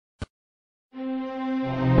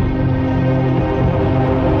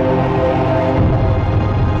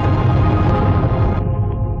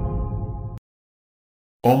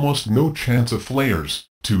almost no chance of flares.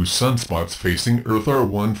 Two sunspots facing Earth are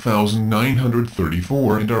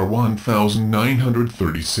 1934 and are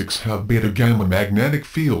 1936 have beta-gamma magnetic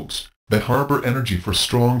fields that harbor energy for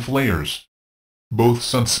strong flares. Both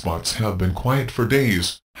sunspots have been quiet for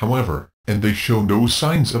days, however, and they show no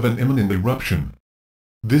signs of an imminent eruption.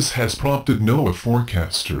 This has prompted NOAA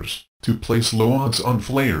forecasters to place low odds on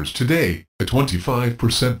flares today, a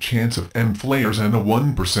 25% chance of M flares and a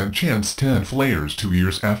 1% chance 10 flares 2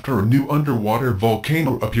 years after a new underwater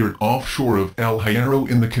volcano appeared offshore of El Hierro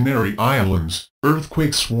in the Canary Islands.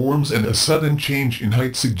 Earthquake swarms and a sudden change in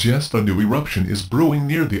height suggest a new eruption is brewing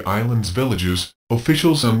near the island's villages,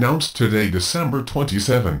 officials announced today, December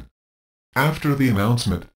 27. After the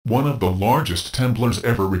announcement, one of the largest temblors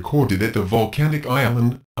ever recorded at the volcanic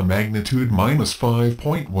island, a magnitude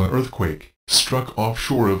 -5.1 earthquake, struck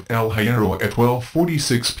offshore of El Hierro at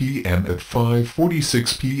 12:46 p.m. at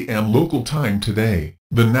 5:46 p.m. local time today,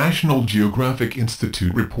 the National Geographic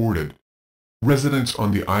Institute reported. Residents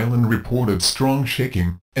on the island reported strong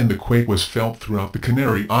shaking, and the quake was felt throughout the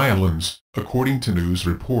Canary Islands, according to news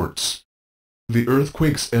reports. The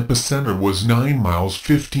earthquake's epicenter was 9 miles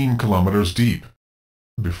 15 kilometers deep.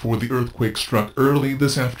 Before the earthquake struck early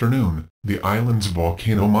this afternoon, the island's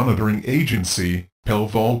volcano monitoring agency,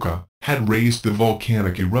 Volca, had raised the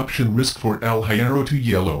volcanic eruption risk for El Hierro to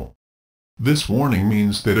yellow. This warning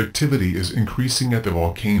means that activity is increasing at the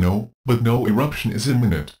volcano, but no eruption is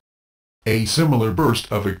imminent. A similar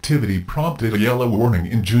burst of activity prompted a yellow warning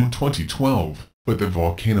in June 2012, but the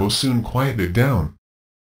volcano soon quieted down.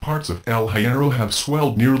 Parts of El Hierro have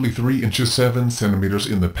swelled nearly 3 inches 7 centimeters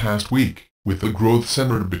in the past week, with the growth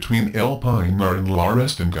centered between El Pinar and La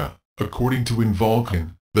Restinga, according to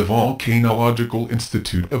Volcano, the Volcanological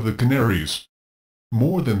Institute of the Canaries.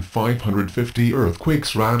 More than 550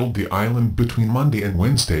 earthquakes rattled the island between Monday and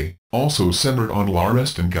Wednesday, also centered on La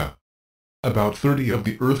Restinga. About 30 of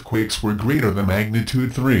the earthquakes were greater than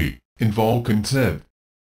magnitude 3, Volcano said.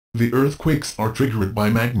 The earthquakes are triggered by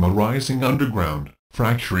magma rising underground,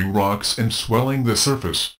 fracturing rocks and swelling the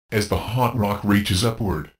surface, as the hot rock reaches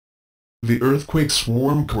upward. The earthquake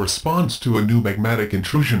swarm corresponds to a new magmatic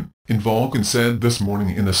intrusion, Volcano said this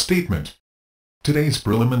morning in a statement. Today's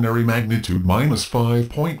preliminary magnitude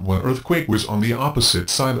 -5.1 earthquake was on the opposite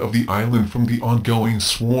side of the island from the ongoing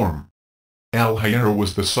swarm. El Hierro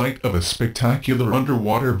was the site of a spectacular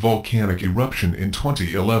underwater volcanic eruption in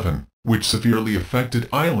 2011, which severely affected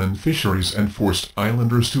island fisheries and forced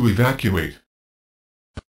islanders to evacuate.